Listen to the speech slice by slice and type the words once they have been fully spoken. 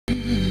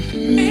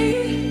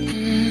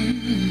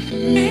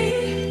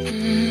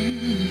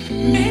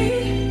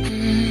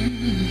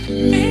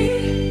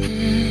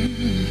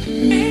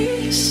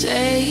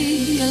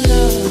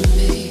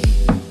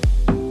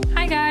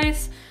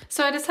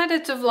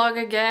to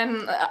vlog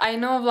again. I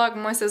know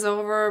Vlogmas is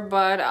over,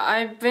 but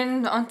I've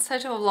been on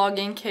such a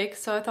vlogging kick,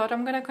 so I thought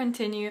I'm gonna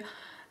continue.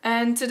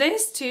 And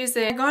today's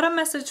Tuesday. I got a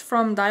message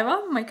from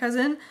Daiva, my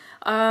cousin,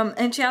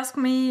 and she asked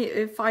me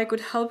if I could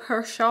help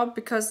her shop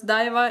because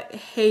Daiva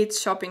hates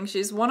shopping.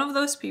 She's one of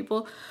those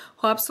people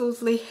who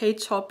absolutely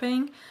hate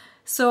shopping.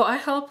 So I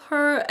help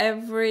her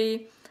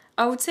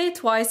I would say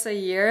twice a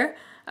year,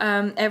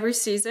 every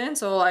season,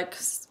 so like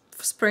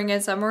spring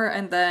and summer,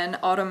 and then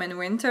autumn and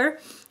winter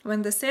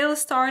when the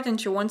sales start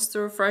and she wants to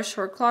refresh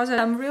her closet.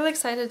 I'm really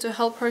excited to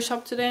help her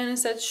shop today, and I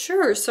said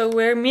sure. So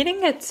we're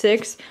meeting at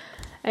 6,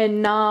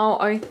 and now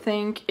I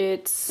think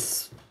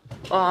it's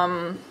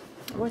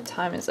what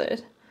time is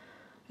it?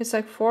 It's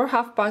like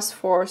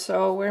 4:30,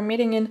 so we're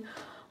meeting in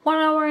 1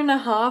 hour and a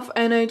half.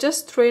 And I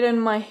just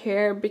straightened my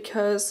hair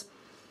because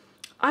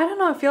I don't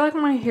know, I feel like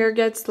my hair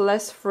gets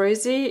less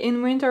frizzy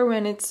in winter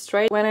when it's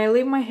straight. When I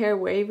leave my hair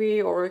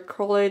wavy or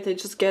curl it, it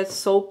just gets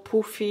so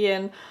poofy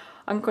and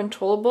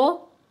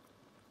uncontrollable.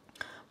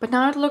 But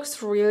now it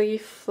looks really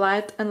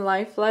flat and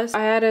lifeless.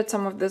 I added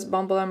some of this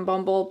Bumble and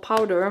Bumble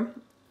powder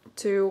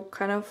to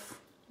kind of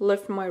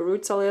lift my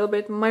roots a little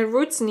bit. My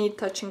roots need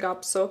touching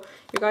up, so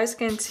you guys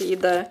can see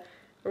the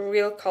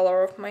real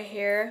color of my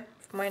hair,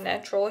 of my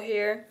natural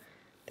hair.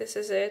 This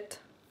is it.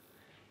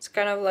 It's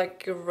kind of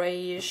like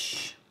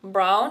grayish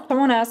brown.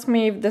 Someone asked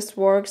me if this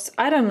works.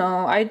 I don't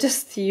know, I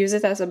just use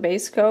it as a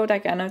base coat. I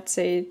cannot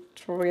say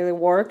it really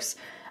works.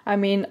 I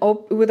mean,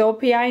 with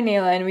OPI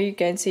nail envy you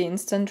can see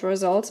instant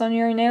results on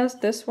your nails.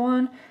 This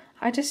one,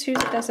 I just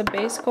use it as a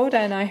base coat,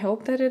 and I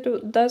hope that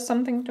it does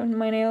something to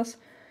my nails.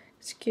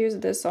 Excuse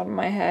this on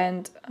my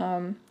hand.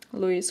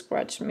 Louis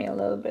scratched me a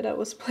little bit. I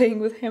was playing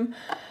with him.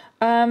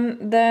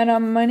 Then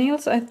on my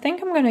nails, I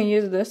think I'm gonna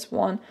use this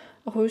one,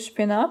 Rouge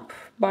Pin Up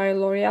by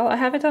L'Oreal. I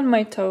have it on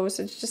my toes.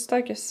 It's just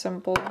like a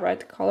simple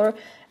red color,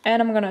 and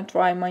I'm gonna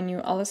try my new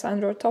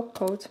Alessandro top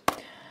coat.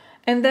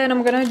 And then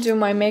I'm gonna do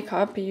my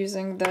makeup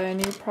using the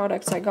new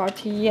products I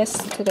got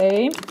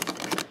yesterday,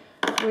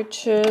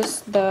 which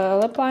is the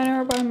lip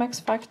liner by Max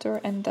Factor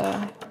and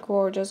the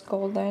gorgeous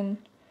golden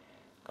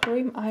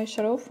cream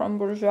eyeshadow from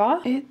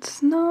Bourjois. It's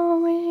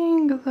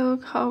snowing,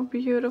 look how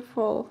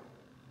beautiful.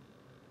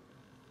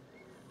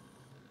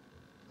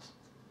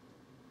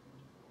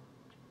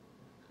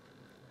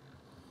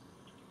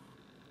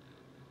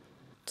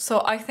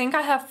 So I think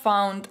I have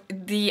found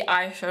the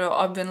eyeshadow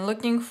I've been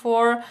looking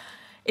for.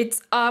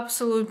 It's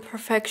absolute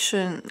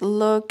perfection.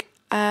 Look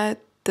at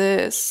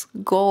this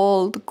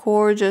gold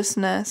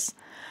gorgeousness.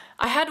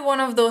 I had one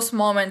of those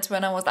moments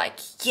when I was like,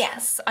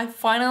 yes, I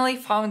finally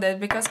found it,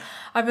 because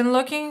I've been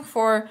looking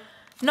for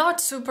not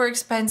super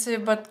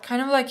expensive, but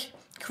kind of like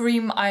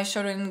cream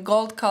eyeshadow in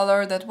gold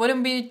color that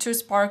wouldn't be too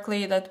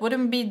sparkly, that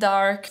wouldn't be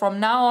dark.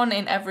 From now on,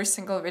 in every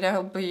single video,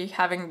 I'll be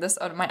having this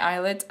on my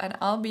eyelids, and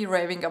I'll be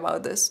raving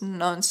about this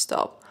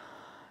non-stop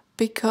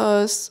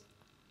because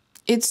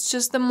it's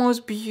just the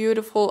most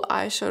beautiful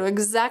eyeshadow.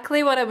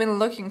 Exactly what I've been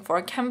looking for.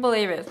 I can't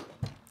believe it.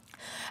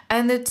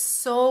 And it's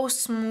so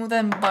smooth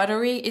and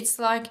buttery. It's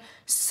like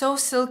so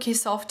silky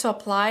soft to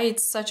apply.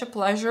 It's such a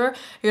pleasure.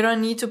 You don't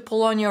need to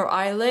pull on your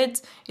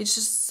eyelids. It's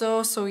just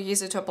so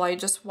easy to apply. You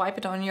just wipe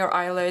it on your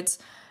eyelids.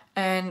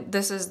 And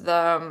this is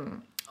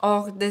the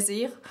Or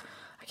Désir.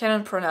 I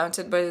cannot pronounce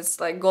it, but it's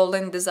like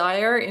Golden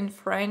Desire in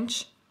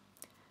French.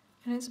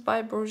 And it's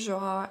by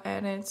Bourjois,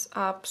 and it's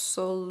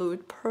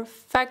absolute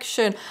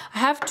perfection. I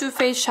have Too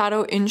Faced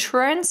Shadow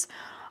Insurance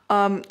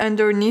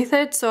underneath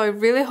it, so I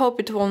really hope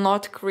it will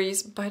not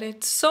crease, but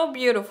it's so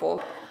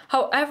beautiful.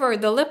 However,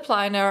 the lip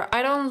liner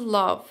I don't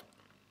love.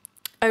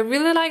 I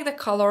really like the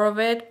color of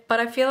it, but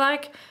I feel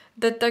like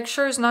the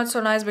texture is not so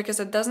nice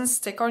because it doesn't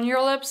stick on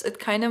your lips. It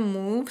kind of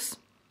moves.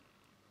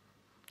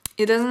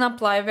 It doesn't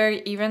apply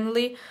very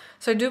evenly,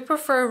 so I do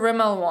prefer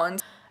Rimmel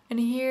ones. And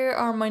here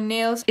are my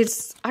nails.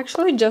 It's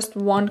actually just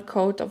one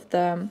coat of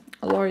the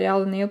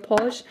L'Oreal nail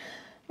polish.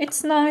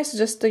 It's nice,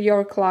 just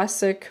your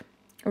classic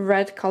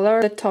red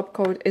color. The top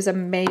coat is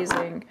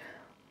amazing.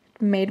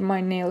 It made my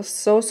nails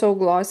so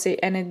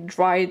glossy, and it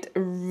dried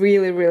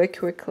really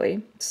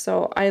quickly.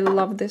 So I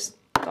love this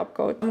top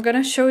coat. I'm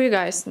gonna show you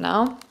guys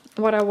now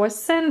what I was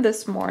sent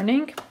this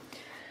morning.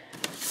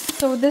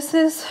 So this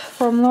is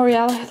from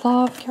L'Oreal. I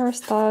love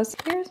Kerastase.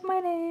 Here's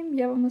my name,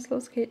 Ieva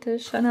Maslauskaite,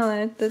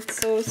 Chanel.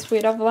 That's so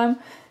sweet of them.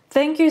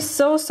 Thank you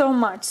so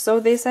much. So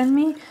they sent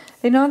me,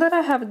 they know that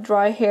I have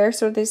dry hair,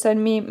 so they sent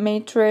me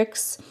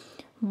Matrix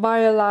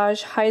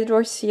Biolage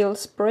Hydro Seal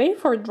Spray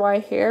for dry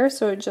hair,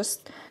 so it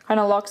just kind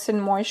of locks in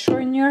moisture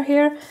in your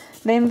hair.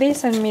 Then they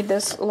sent me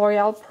this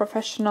L'Oreal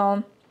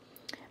Professional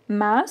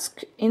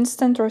Mask,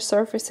 Instant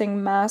Resurfacing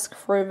Mask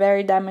for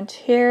very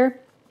damaged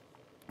hair.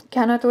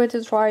 Cannot wait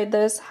to try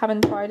this,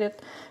 haven't tried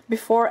it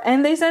before.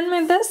 And they sent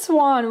me this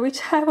one, which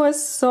I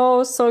was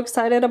so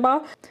excited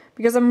about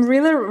because I'm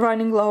really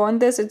running low on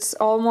this. It's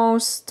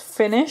almost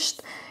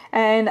finished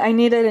and I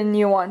needed a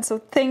new one.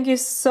 So thank you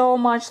so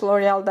much,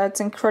 L'Oreal. That's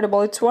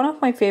incredible. It's one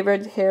of my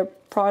favorite hair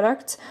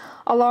products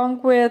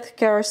along with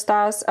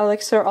Kerastase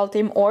Elixir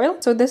Ultime Oil.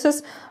 So this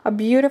is a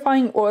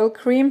beautifying oil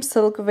cream,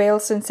 silk veil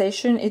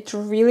sensation. It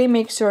really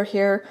makes your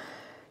hair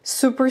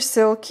super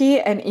silky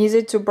and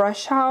easy to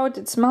brush out.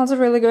 It smells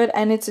really good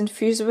and it's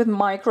infused with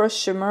micro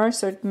shimmer,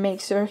 so it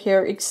makes your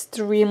hair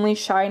extremely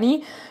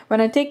shiny.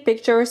 When I take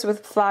pictures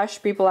with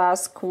flash, people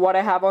ask what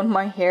I have on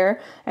my hair,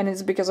 and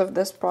it's because of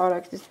this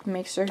product. It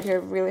makes your hair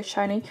really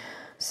shiny.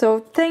 So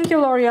thank you,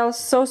 L'Oreal,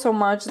 so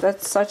much.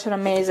 That's such an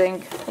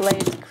amazing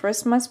late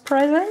Christmas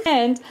present.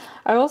 And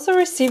I also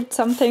received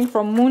something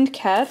from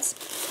Mooncats.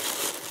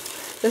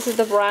 This is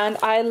the brand.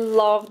 I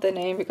love the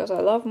name because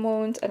I love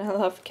moons and I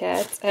love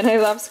cats and I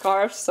love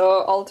scarves,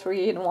 so all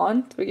three in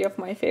one, three of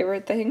my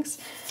favorite things.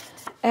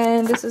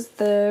 And this is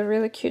the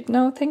really cute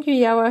note. Thank you,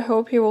 Ieva. I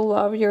hope you will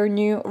love your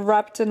new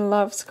Wrapped in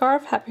Love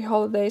scarf. Happy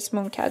holidays,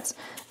 Mooncats.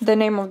 The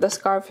name of the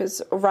scarf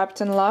is Wrapped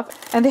in Love,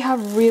 and they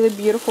have really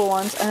beautiful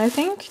ones, and I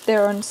think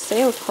they're on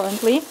sale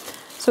currently.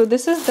 So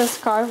this is the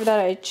scarf that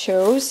I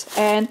chose,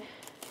 and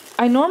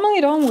I normally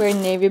don't wear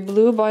navy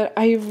blue, but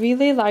I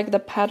really like the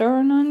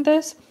pattern on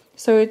this.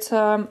 So it's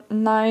a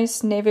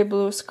nice navy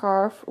blue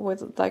scarf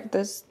with like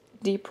this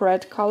deep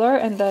red color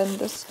and then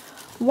this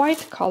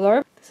white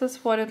color. This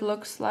is what it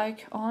looks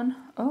like on.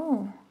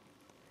 Oh,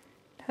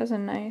 it has a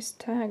nice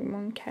tag,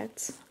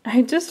 Mooncats.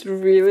 I just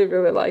really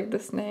like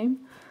this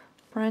name,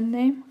 brand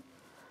name.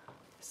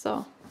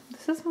 So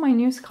this is my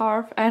new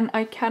scarf and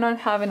I cannot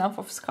have enough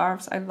of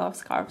scarves. I love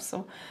scarves,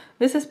 so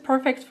this is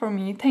perfect for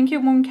me. Thank you,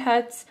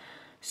 Mooncats,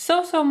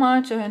 so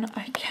much, and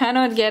I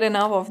cannot get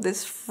enough of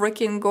this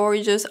freaking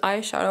gorgeous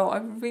eyeshadow. I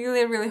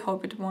really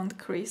hope it won't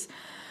crease.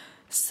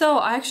 So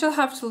I actually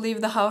have to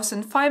leave the house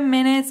in 5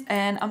 minutes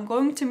and I'm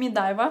going to meet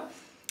Daiva,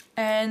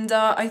 and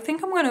I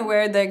think I'm gonna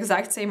wear the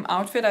exact same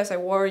outfit as I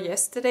wore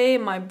yesterday,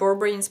 my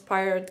Burberry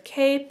inspired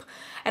cape,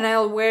 and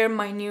I'll wear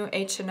my new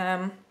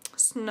H&M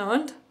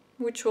snood,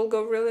 which will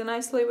go really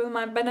nicely with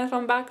my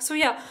Benetton bag. So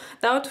yeah,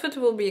 the outfit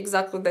will be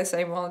exactly the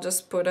same. I'll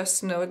just put a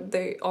snood,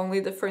 the only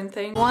different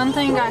thing. One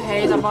thing I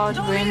hate about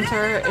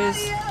winter is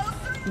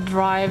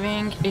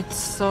driving. It's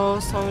so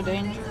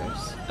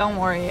dangerous. Don't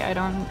worry,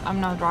 I'm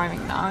not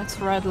driving now, it's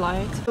red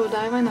light. So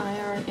Daiva and I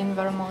are in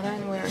Vermont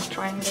and we're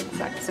trying the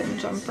exact same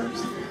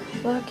jumpers.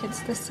 Look,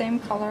 it's the same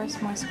color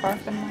as my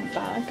scarf and my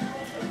bag.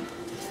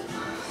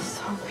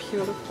 So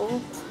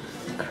beautiful.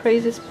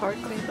 Crazy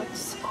sparkly, but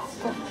so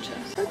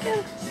gorgeous.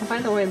 Okay.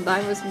 By the way,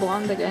 Daiva's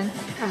blonde again.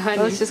 Honey.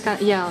 So it's just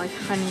kind of, yeah, like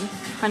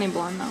honey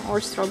blonde now,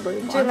 or strawberry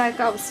blonde. Do you like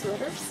our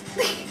sweaters?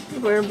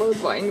 We're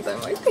both buying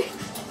them, I think.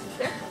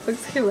 Yeah.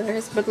 Looks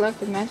hilarious, but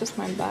look, it matches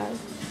my bag.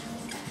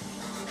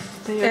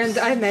 And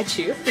I met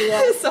you.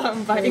 Yeah. So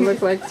I'm buying. They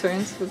look like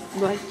twins with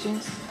black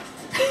jeans.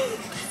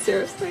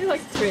 Seriously,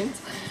 like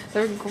twins.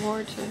 They're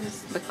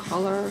gorgeous. The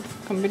color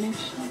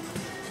combination.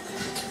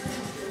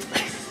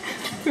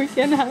 We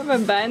can have a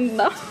band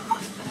now.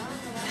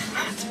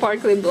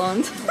 Sparkly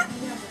blonde.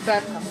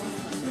 That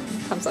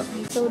Thumbs up.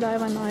 So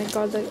Daiva and I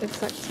got the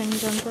exact same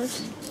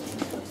jumpers.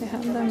 We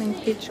have them in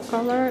peach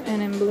color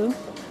and in blue.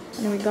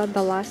 And we got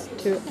the last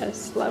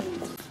 2S left.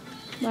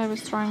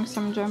 Daiva's trying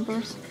some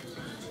jumpers.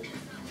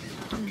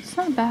 It's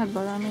not bad,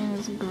 but I mean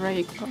it's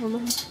gray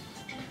color.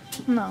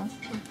 No.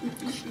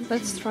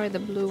 Let's try the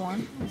blue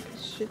one.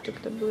 She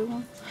took the blue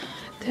one.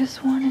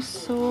 This one is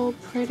so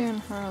pretty on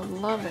her. I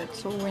love it.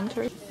 So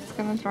winter. Just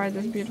gonna try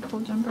this beautiful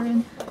jumper,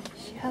 and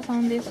she has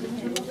on these,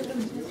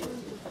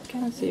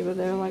 can't see, but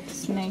they're like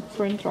snake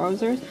print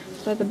trousers.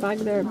 So at the back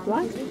they're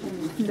black.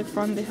 In the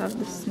front they have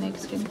this snake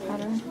skin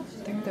pattern.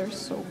 I think they're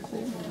so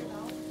cool.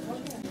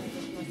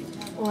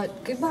 What?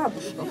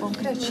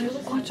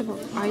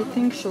 I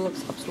think she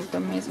looks absolutely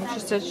amazing. She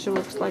said she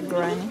looks like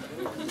Granny.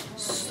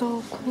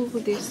 So cool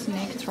with these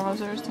snake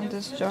trousers and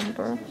this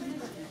jumper.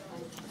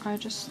 I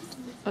just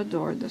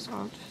adore this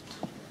outfit.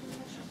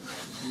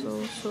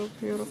 So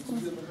beautiful.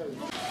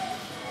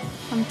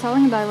 I'm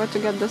telling Daiva to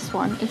get this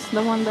one. It's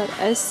the one that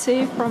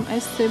SC from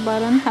SC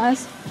Button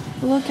has.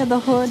 Look at the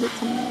hood,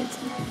 it's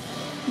amazing.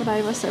 But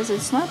Daiva says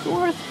it's not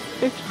worth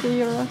 50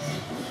 euros.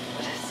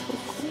 But it's so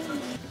cool.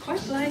 I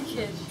quite like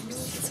it.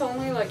 It's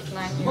only like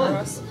 9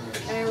 euros.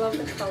 And I love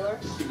the color.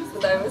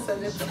 But Daiva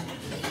said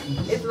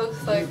it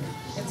looks like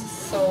it's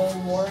so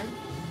worn.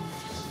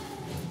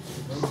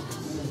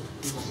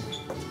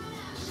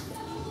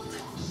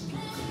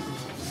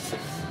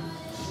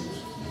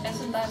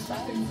 Isn't that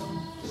bad?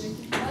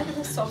 Look at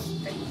the soft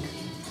pink.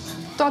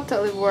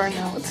 Totally worn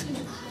out.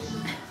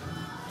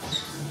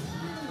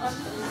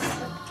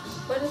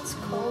 But it's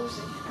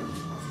cozy.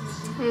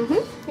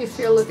 If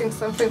you're looking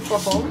something for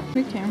home.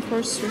 We came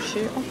for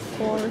sushi, of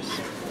course.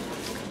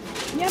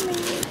 Yummy!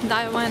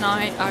 Daiva and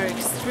I are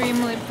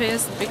extremely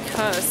pissed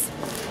because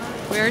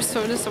we are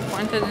so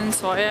disappointed in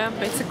soya.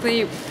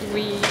 Basically,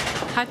 we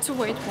had to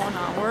wait 1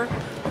 hour.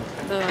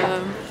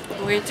 The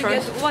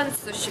waitress To get one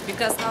sushi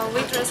because our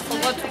waitress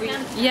forgot we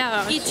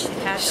each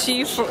had.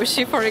 She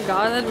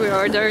forgot that we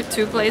ordered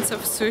 2 plates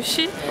of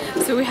sushi,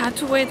 so we had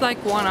to wait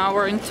like 1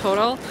 hour in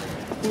total.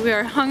 We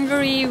were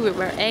hungry, we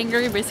were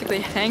angry, basically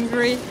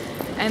hangry,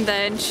 and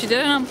then she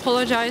didn't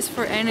apologize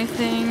for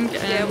anything.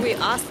 Yeah, we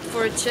asked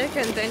for a check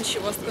and then she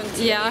was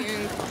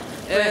continuing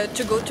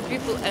to go to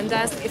people and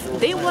ask if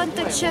they want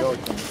a check.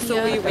 So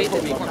we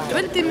waited for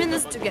 20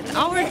 minutes to get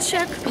our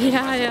check.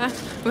 Yeah,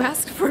 we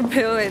asked for a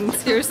bill and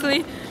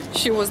seriously,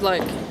 she was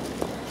like,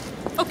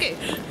 okay.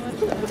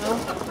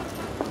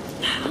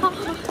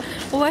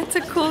 What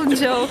a cool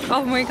joke.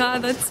 Oh my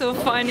god, that's so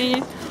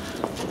funny.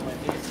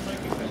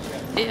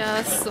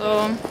 Yeah,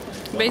 so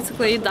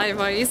basically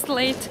Daiva is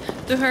late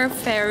to her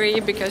ferry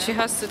because she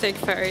has to take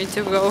ferry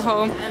to go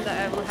home. And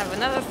I will have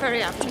another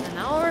ferry after an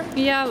hour.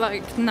 Yeah,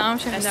 like now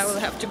she has... And I will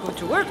have to go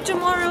to work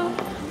tomorrow.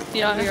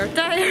 Yeah. We are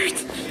tired.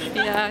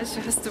 Yeah, she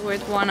has to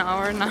wait 1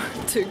 hour now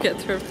to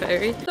get her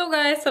ferry. So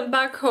guys, I'm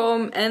back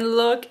home and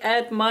look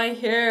at my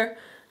hair.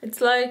 It's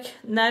like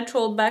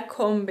natural back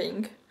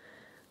combing.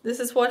 This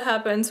is what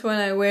happens when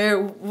I wear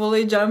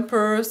woolly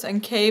jumpers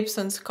and capes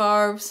and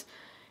scarves.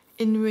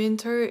 In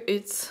winter,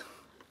 it's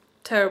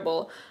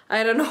terrible.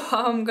 I don't know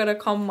how I'm gonna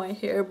comb my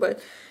hair, but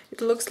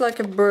it looks like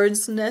a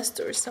bird's nest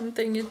or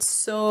something. It's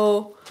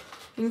so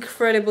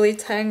incredibly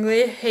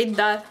tangly. I hate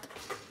that.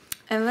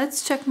 And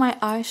let's check my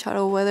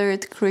eyeshadow, whether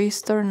it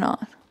creased or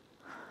not.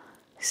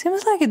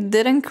 Seems like it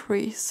didn't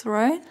crease,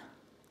 right?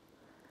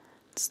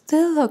 It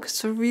still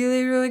looks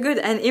really, really good.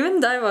 And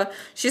even Daiva,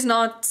 she's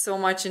not so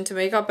much into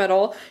makeup at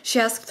all. She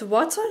asked,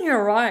 what's on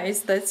your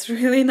eyes? That's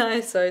really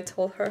nice, so I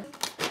told her.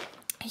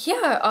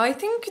 Yeah, I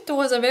think it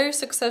was a very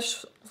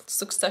successful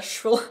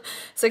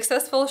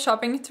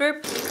shopping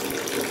trip.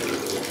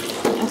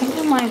 I think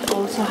I might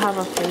also have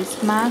a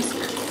face mask.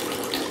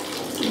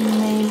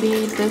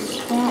 Maybe this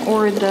one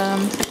or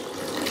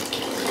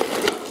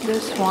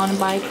this one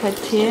by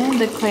Katia,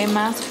 the clay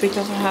mask,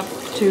 because I have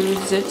 2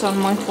 zits on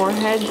my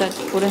forehead that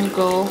wouldn't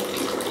go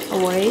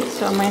away,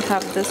 so I might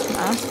have this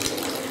mask.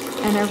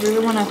 And I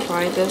really want to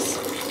try this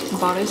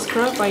body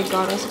scrub I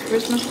got as a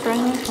Christmas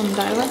present from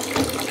Daiva.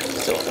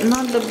 So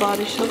not the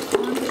Body Shop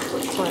one,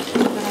 but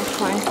I'm gonna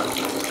try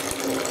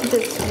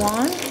this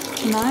one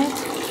tonight.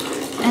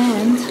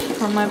 And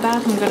for my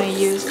bath, I'm gonna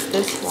use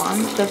this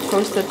one, the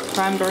Frosted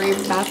Cranberry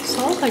Bath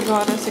Salt I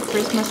got as a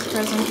Christmas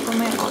present from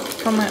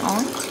my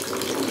aunt.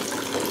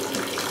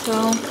 So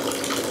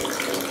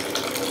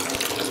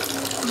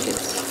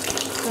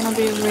it's gonna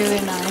be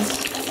really nice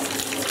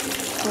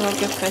for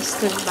like a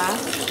festive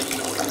bath.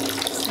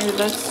 Maybe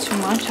that's too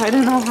much. I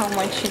don't know how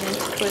much you need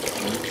to put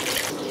in.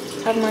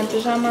 Have my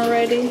pajama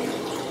ready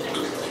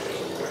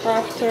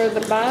after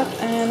the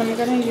bath, and I'm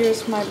gonna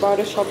use my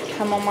Body Shop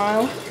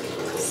Chamomile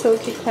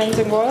Silky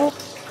Cleansing Oil.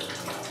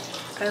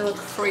 I look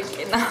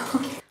freaky now.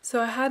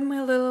 So I had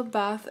my little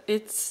bath.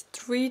 It's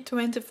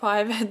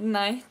 3:25 at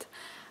night.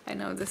 I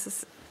know this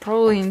is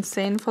probably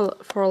insane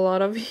for a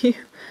lot of you.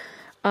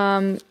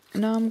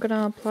 Now I'm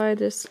gonna apply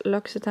this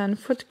L'Occitane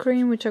foot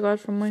cream, which I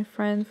got from my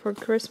friend for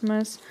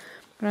Christmas.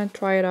 I'm gonna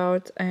try it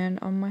out, and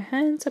on my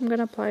hands I'm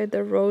gonna apply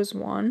the rose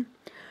one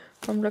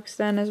from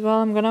L'Occitane as well.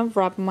 I'm gonna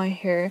wrap my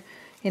hair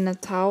in a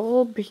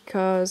towel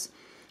because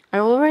I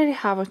already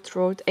have a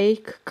throat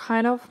ache,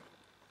 kind of.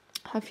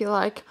 I feel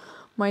like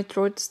my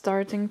throat's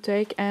starting to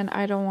ache and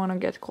I don't want to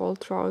get cold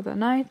throughout the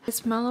night. I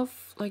smell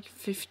of like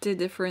 50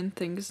 different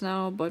things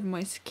now, but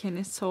my skin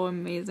is so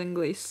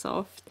amazingly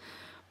soft.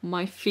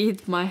 My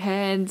feet, my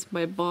hands,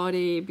 my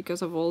body,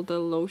 because of all the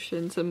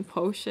lotions and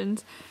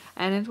potions.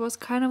 And it was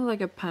kind of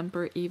like a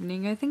pamper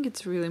evening. I think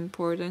it's really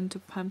important to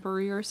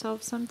pamper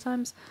yourself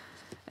sometimes.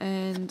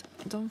 And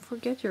don't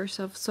forget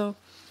yourself. So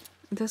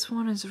this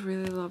one is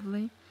really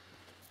lovely.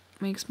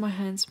 Makes my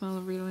hands smell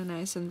really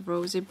nice and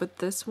rosy. But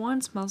this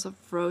one smells of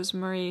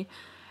rosemary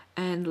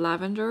and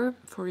lavender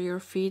for your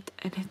feet.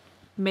 And it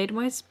made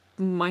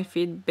my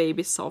feet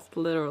baby soft,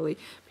 literally.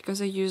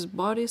 Because I used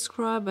body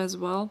scrub as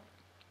well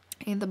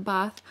in the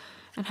bath.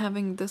 And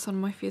having this on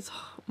my feet,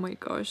 oh my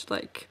gosh,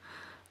 like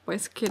my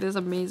skin is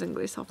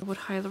amazingly soft. I would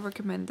highly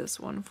recommend this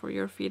one for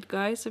your feet,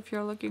 guys, if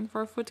you're looking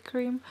for a foot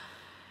cream.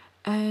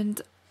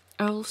 And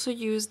I also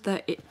used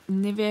the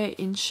Nivea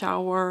In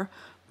Shower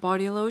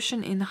body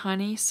lotion in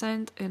honey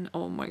scent, and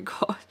oh my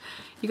god,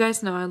 you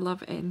guys know I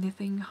love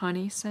anything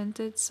honey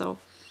scented, so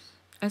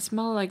I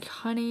smell like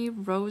honey,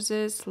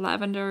 roses,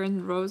 lavender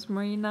and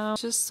rosemary now.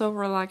 It's just so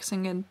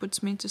relaxing and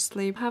puts me to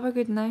sleep. Have a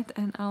good night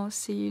and I'll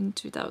see you in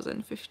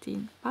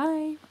 2015.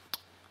 Bye!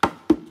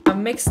 A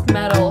Mixed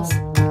Metals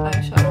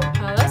eyeshadow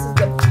palette.